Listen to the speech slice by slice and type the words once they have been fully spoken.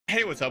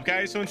Hey, what's up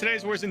guys? So in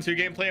today's Warzone 2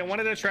 gameplay, I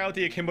wanted to try out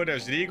the Akimbo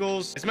Desert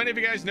Eagles. As many of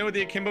you guys know,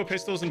 the Akimbo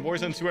pistols in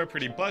Warzone 2 are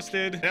pretty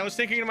busted, and I was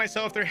thinking to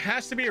myself, there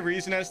has to be a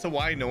reason as to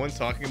why no one's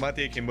talking about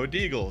the Akimbo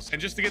Deagles.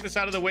 And just to get this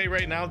out of the way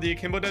right now, the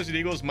Akimbo Desert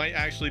Eagles might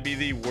actually be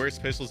the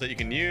worst pistols that you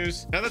can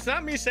use. Now, that's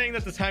not me saying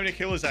that the time to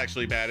kill is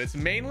actually bad. It's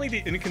mainly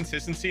the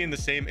inconsistency and the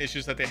same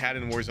issues that they had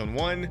in Warzone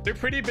 1. They're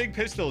pretty big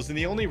pistols, and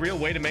the only real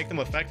way to make them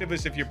effective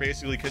is if you're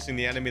basically kissing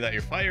the enemy that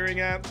you're firing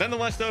at.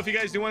 Nonetheless, though, if you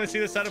guys do want to see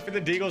the setup for the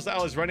Deagles that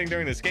I was running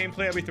during this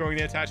gameplay, I'll be throwing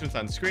the attachments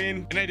on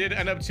screen, and I did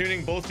end up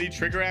tuning both the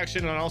trigger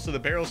action and also the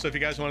barrel, so if you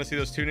guys want to see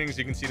those tunings,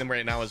 you can see them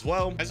right now as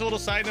well. As a little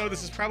side note,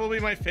 this is probably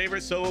my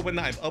favorite solo win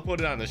that I've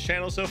uploaded on this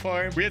channel so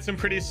far. We had some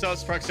pretty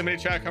sus proximity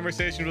chat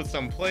conversations with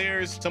some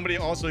players. Somebody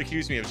also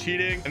accused me of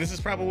cheating, and this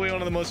is probably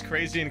one of the most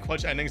crazy and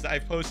clutch endings that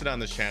I've posted on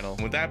this channel.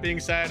 And with that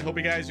being said, hope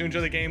you guys do enjoy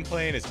the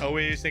gameplay, and as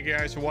always, thank you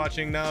guys for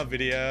watching the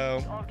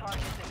video.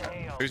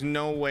 There's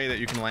no way that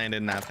you can land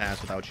in that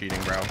fast without cheating,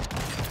 bro.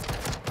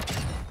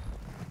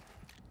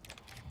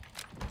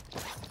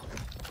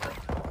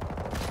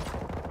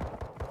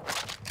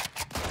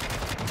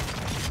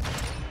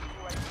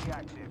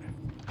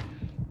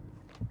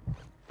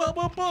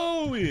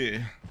 Bowie.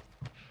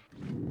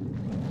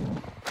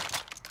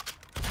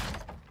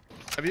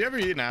 Have you ever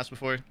eaten ass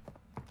before?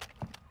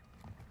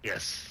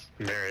 Yes,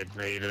 married.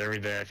 I eat it every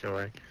day, I feel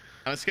like.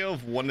 On a scale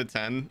of 1 to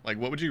 10, like,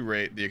 what would you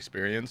rate the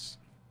experience?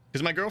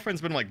 Because my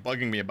girlfriend's been like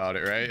bugging me about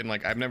it, right? And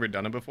like, I've never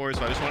done it before,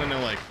 so I just want to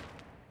know like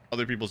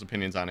other people's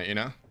opinions on it, you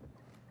know?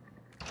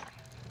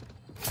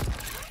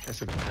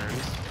 Guess it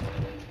depends.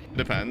 It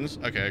depends.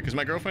 Okay, because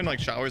my girlfriend like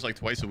showers like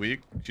twice a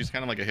week. She's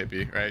kind of like a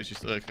hippie, right?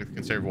 She's like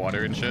conserve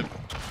water and shit.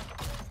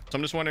 So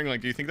I'm just wondering,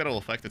 like, do you think that'll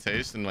affect the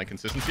taste and like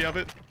consistency of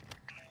it?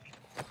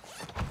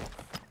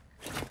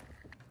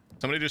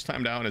 Somebody just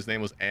timed out and his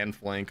name was Ann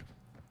Flank.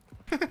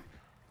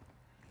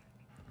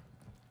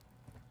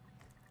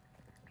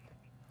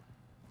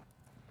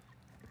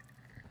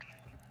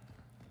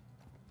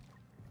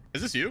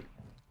 Is this you?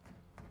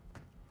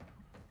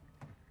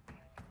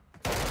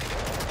 I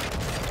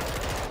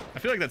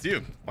feel like that's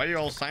you. Why are you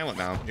all silent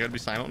now? You gotta be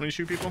silent when you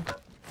shoot people?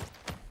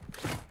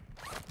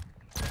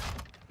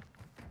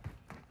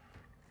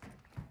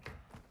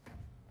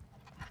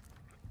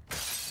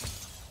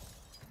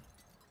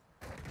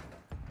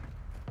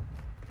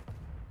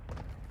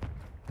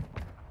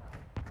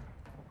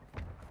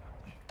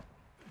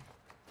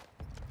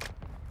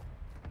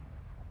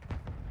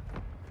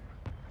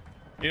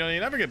 You know,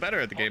 you never get better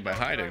at the game by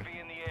hiding.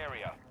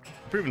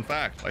 Proven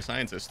fact by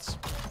scientists.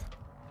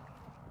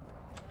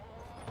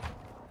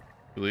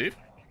 You leave?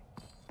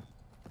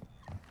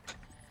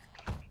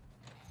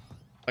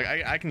 Like,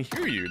 I can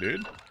hear you,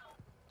 dude.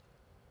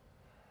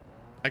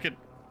 I can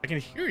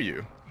hear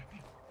you.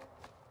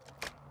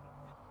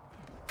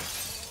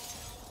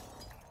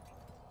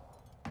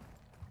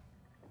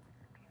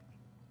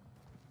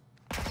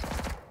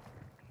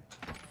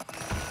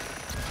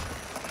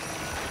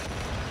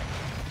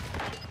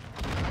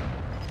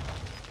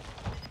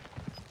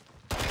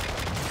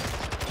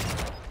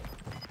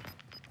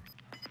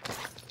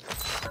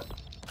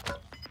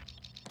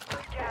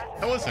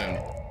 That was him.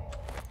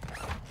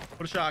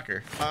 What a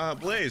shocker.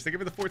 Blaze, thank you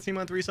for the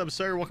 14-month resub,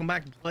 sir. Welcome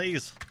back,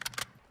 Blaze.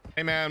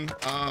 Hey man,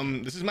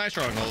 this is my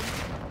stronghold.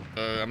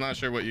 I'm not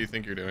sure what you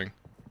think you're doing.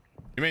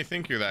 You may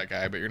think you're that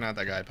guy, but you're not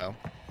that guy, pal.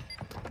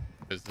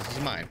 Because this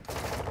is mine.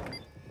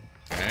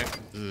 Alright?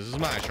 This is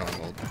my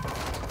stronghold.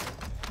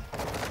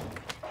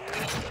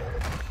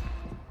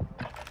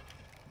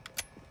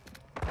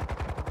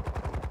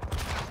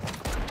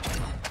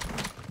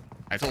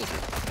 I told you.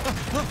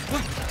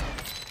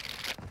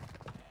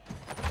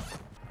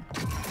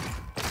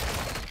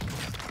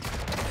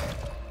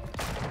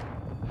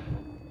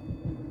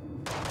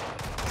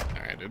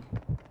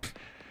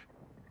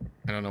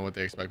 I don't know what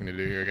they expect me to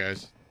do here,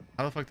 guys.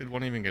 How the fuck did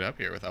one even get up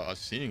here without us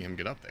seeing him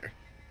get up there?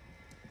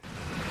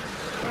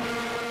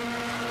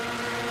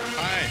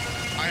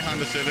 Hi,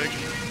 Honda Civic.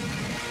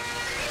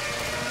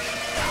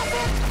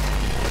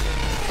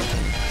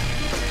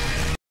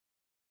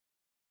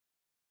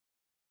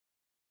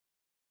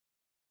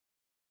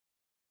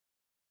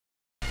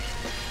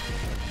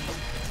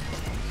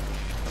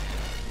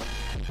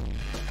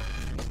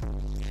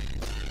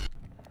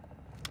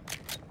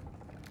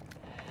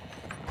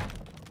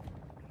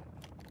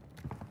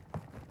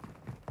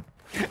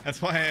 That's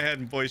why I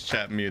had voice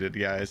chat muted,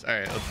 guys. All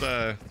right, let's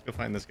go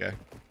find this guy.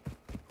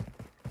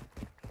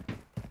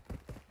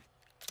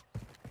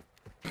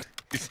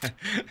 He said,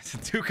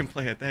 two can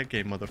play at that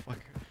game, motherfucker.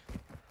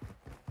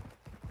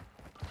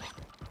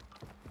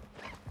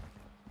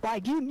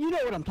 Like, you know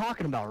what I'm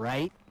talking about,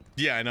 right?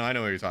 Yeah, I know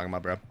what you're talking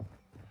about, bro.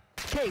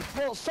 Okay,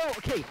 well,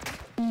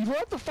 you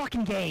load the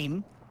fucking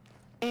game,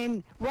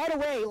 and right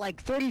away,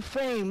 like 30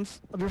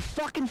 frames of your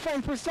fucking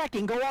frame per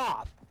second go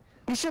off.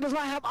 This shit does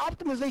not have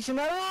optimization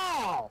at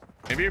all.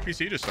 Maybe your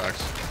PC just sucks.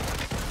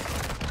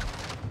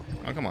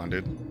 Oh, come on,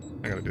 dude.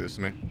 I gotta do this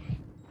to me.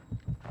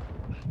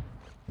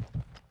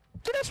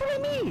 Dude, that's what I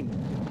mean.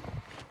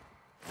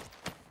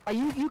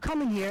 You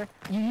come in here,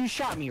 you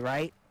shot me,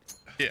 right?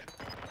 Yeah.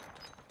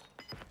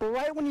 but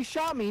right when you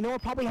shot me, you know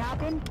what probably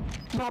happened?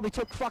 You probably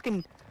took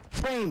fucking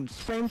frames.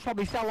 Frames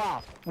probably fell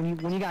off when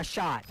you got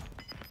shot.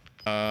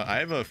 I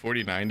have a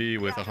 4090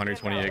 with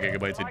 128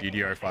 gigabytes of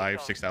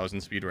DDR5,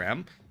 6000 speed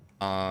RAM.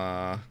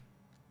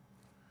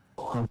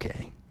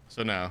 Okay.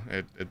 So no,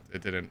 it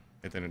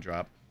didn't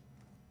drop.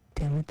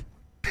 Damn it.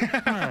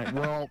 Alright,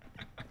 well,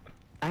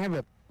 I have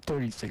a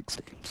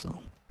 3060, so.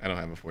 I don't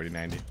have a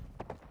 4090.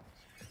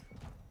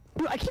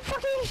 Dude, I keep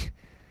fucking.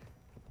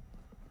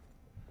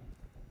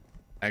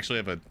 I actually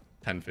have a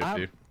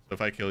 1050. So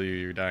if I kill you,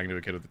 you're dying to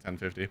a kid with a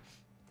 1050. You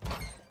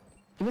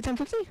have a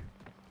 1050?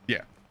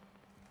 Yeah.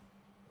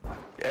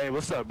 Hey,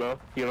 what's up, bro?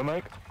 You got a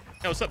mic?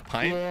 Hey, what's up,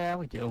 Pint? Yeah,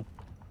 we do.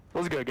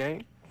 What's good,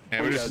 gang?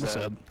 Yeah, we're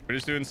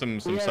just doing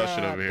some sus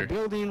shit over here. The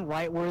building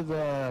right where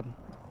the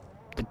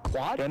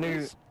quad Y'all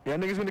is.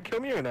 niggas gonna kill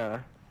me or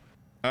not?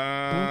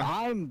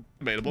 I'm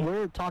debatable.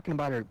 We're talking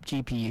about our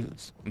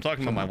GPUs. I'm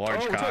talking about my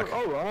large cock.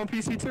 Oh, I'm on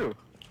PC too.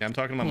 Yeah, I'm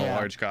talking about my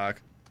large cock.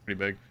 Pretty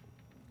big.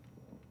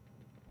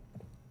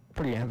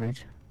 Pretty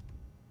average.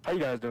 How you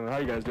guys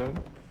doing?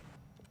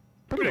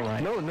 Pretty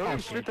alright. No,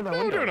 shoot in the No,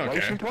 window. doing Why you okay.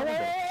 shooting through the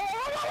window?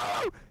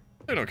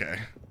 Doing okay.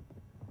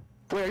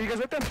 Wait, are you guys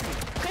with them?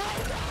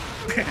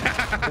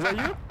 Is that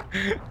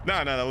you?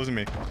 No, that wasn't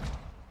me.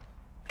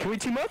 Can we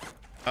team up?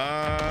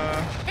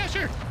 Yeah,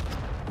 sure.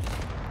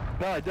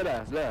 No, I did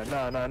ask. Yeah,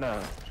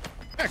 no.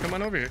 Yeah, come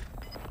on over here.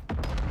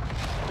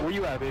 Where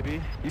you at,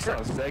 baby? You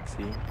sound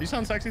sexy. You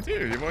sound sexy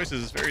too. Your voice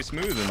is very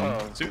smooth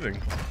and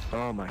soothing.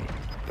 Oh my.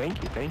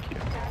 Thank you.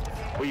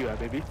 Where you at,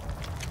 baby?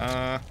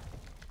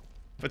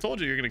 If I told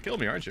you, you're gonna kill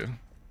me, aren't you?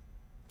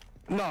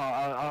 No,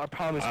 I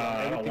promise you.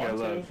 Everything I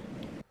love.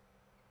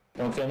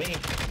 Don't kill me.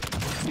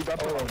 Keep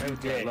up on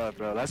everything I love,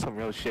 bro. That's some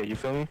real shit. You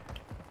feel me?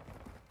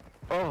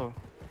 Oh.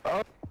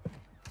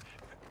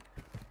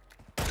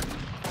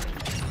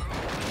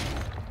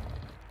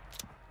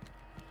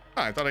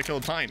 I thought I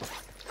killed Pine.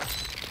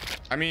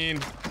 I mean,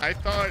 I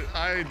thought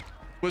I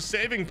was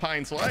saving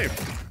Pine's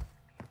life.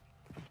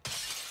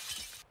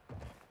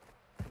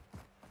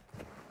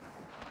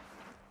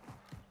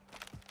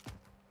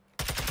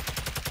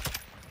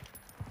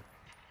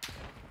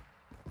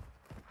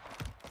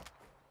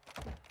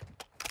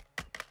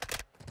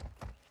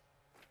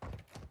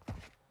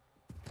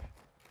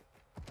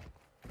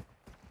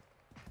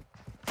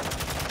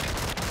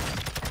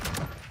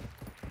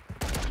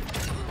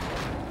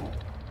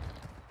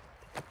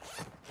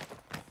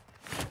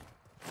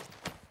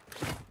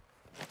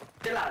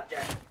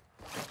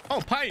 Oh,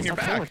 Pine, you're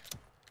back.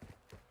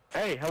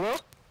 Hey, hello?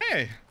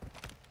 Hey,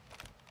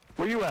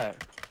 Where you at?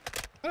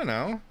 I don't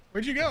know.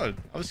 Where'd you go?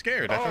 I was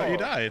scared. I thought you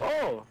died.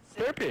 Oh,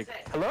 Bearpig.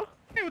 Hello?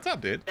 Hey, what's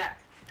up, dude?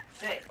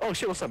 Oh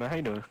shit, what's up, man? How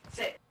you doing?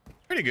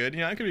 Pretty good.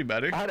 You know, I could be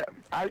better.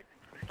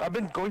 I've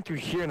been going through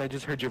here and I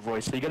just heard your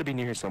voice, so you gotta be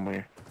near here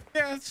somewhere.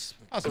 Yeah, it's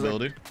a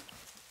possibility.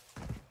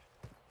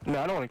 No,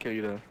 I don't want to kill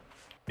you though.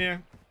 Yeah.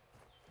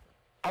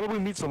 How about we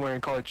meet somewhere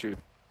and call it true?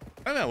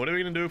 I don't know. What are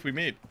we gonna do if we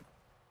meet?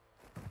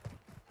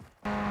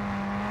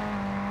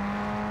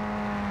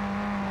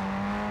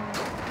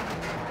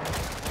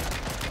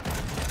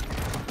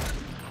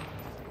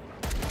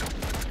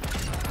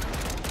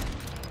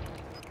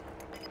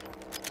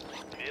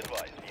 Be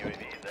advised,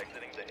 UAV is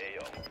exiting the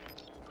AO.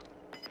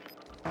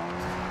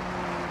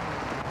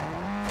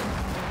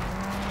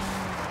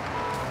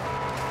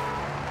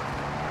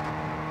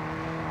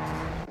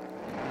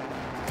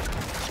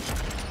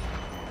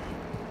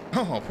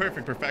 Oh,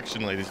 perfect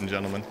perfection, ladies and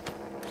gentlemen.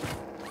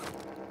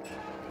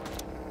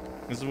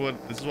 This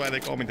is why they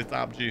call me the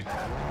top G.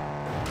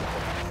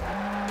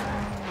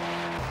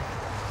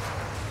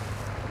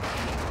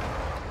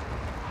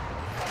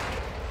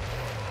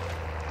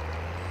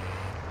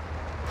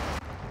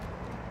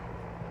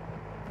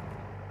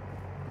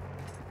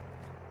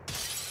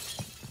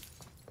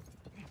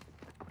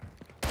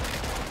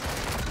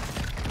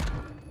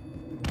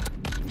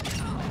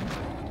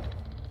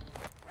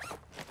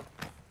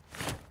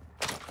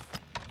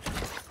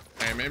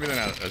 Hey, maybe they're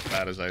not as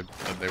bad as I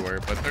said they were,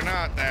 but they're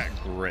not that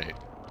great.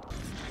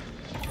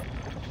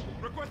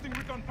 Requesting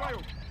recon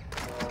flyover.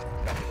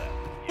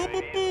 Boo,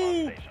 boo,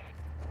 boo.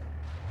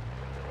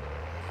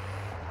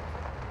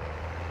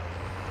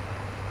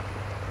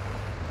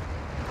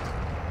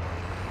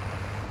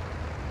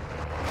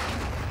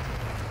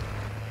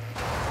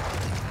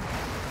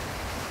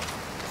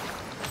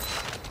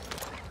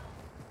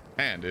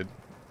 Handed.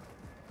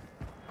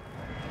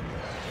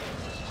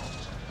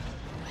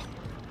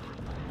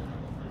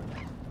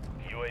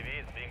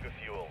 UAV is being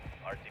refueled.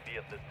 RTB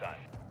at this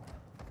time.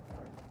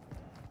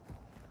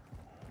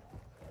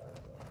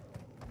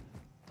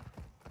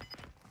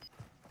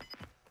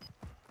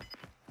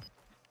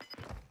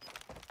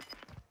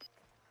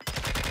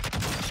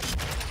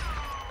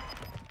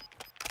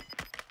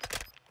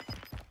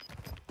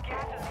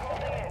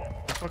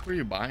 What the fuck were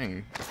you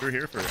buying? We were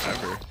here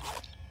forever.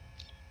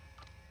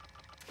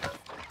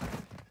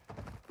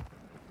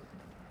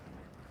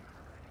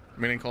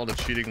 I'm getting called a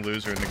cheating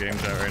loser in the game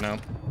chat right now.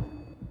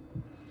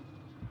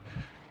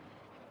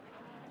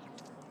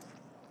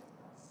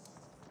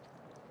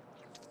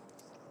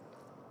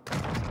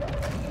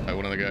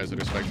 guys that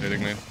are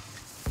spectating me.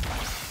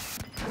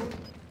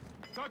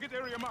 Target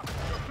area marked.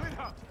 You're clear.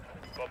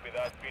 Copy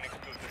that. Phoenix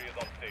 2-3 is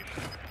on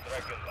station.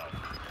 Strike inbound.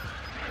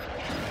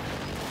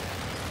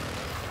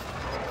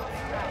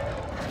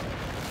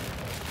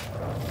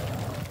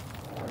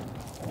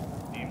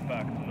 In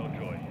fact, no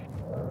choice.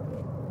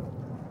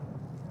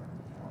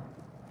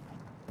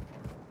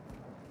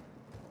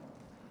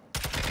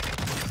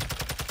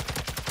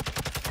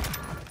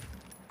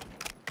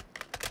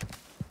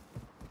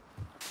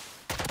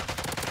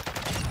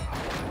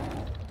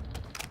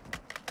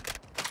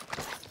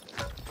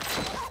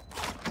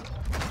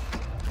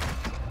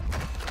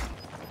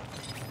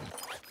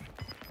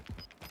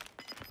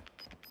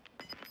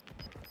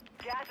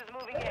 Gas is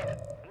moving in.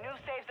 New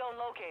safe zone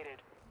located.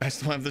 I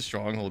still have the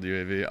stronghold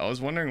UAV. I was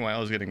wondering why I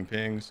was getting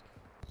pings.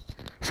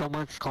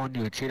 Someone's calling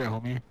you a cheater,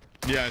 homie.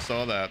 Yeah, I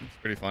saw that. It's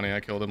pretty funny. I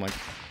killed him like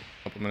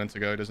a couple minutes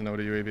ago. He doesn't know what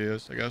a UAV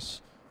is, I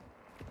guess.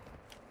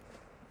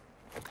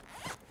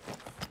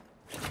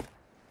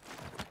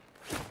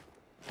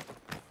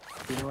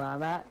 You know where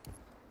I'm at?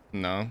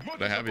 No,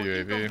 but I have a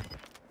UAV.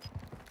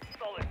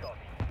 Solid copy.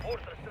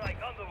 Mortar strike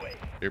underway.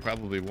 You're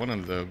probably one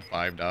of the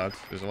 5 dots.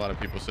 There's a lot of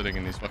people sitting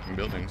in these fucking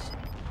buildings.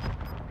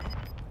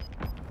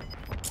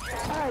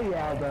 Oh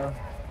yeah, bro.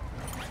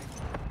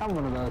 I'm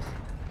one of those.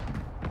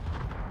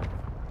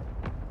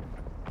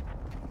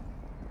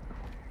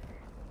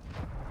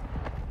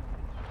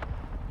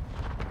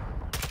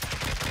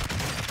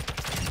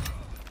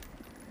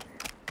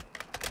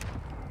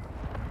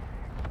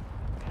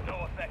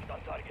 No effect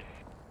on target.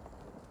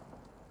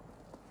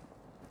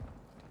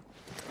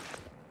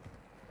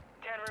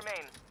 10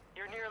 remain.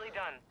 You're nearly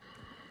done.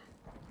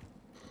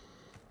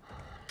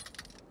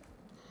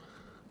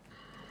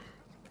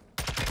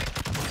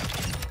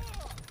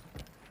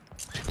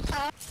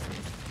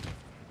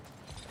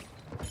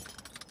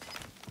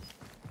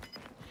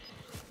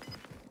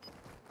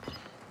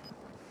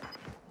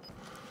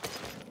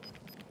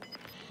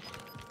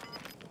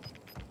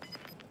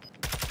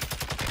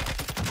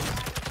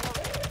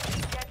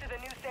 Get to the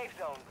new safe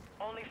zone.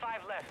 Only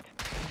 5 left.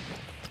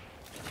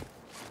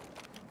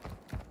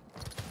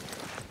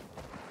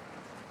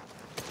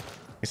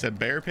 He said,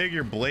 Bear Pig,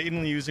 you're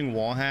blatantly using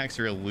wall hacks.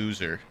 You're a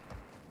loser.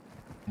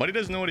 Buddy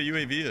doesn't know what a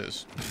UAV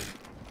is.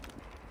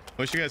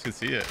 I wish you guys could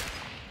see it.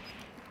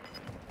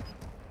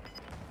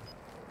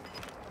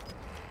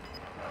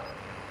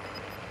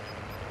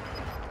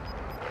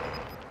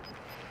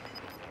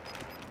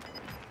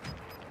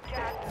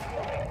 Gas is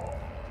moving.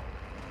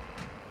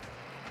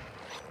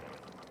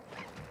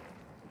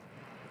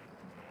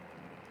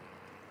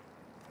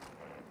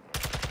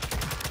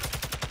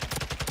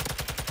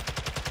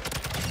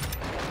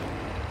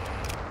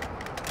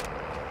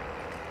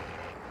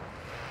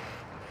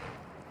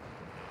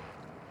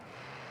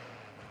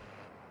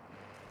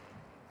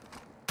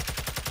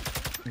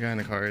 The guy in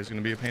the car is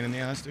going to be a pain in the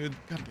ass, dude.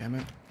 God damn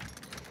it.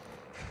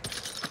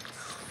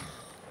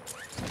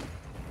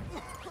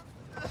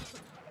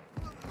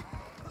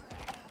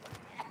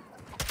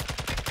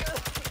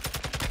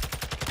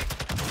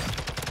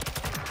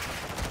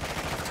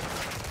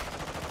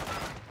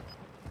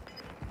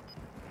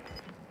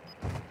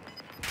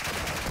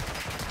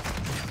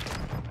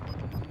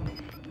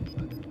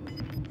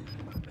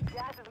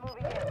 Gas is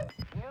moving in.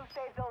 New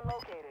safe zone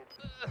located.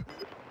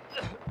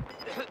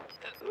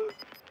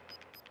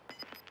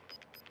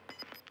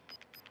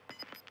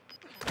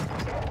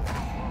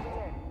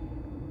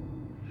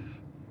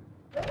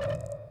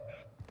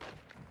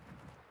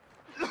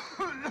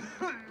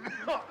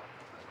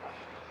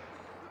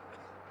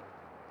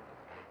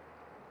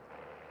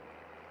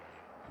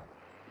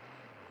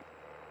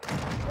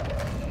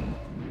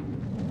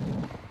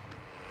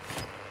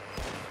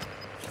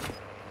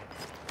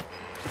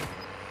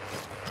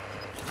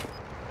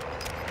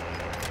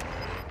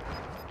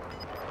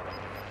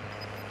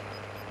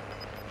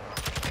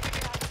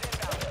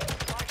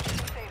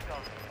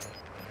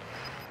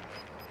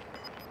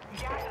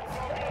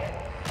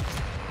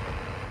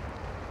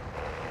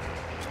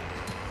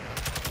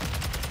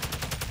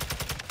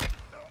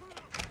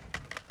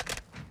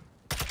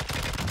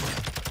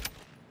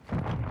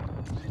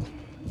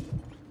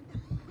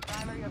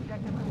 Primary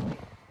objective complete.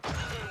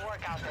 Good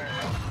work out there.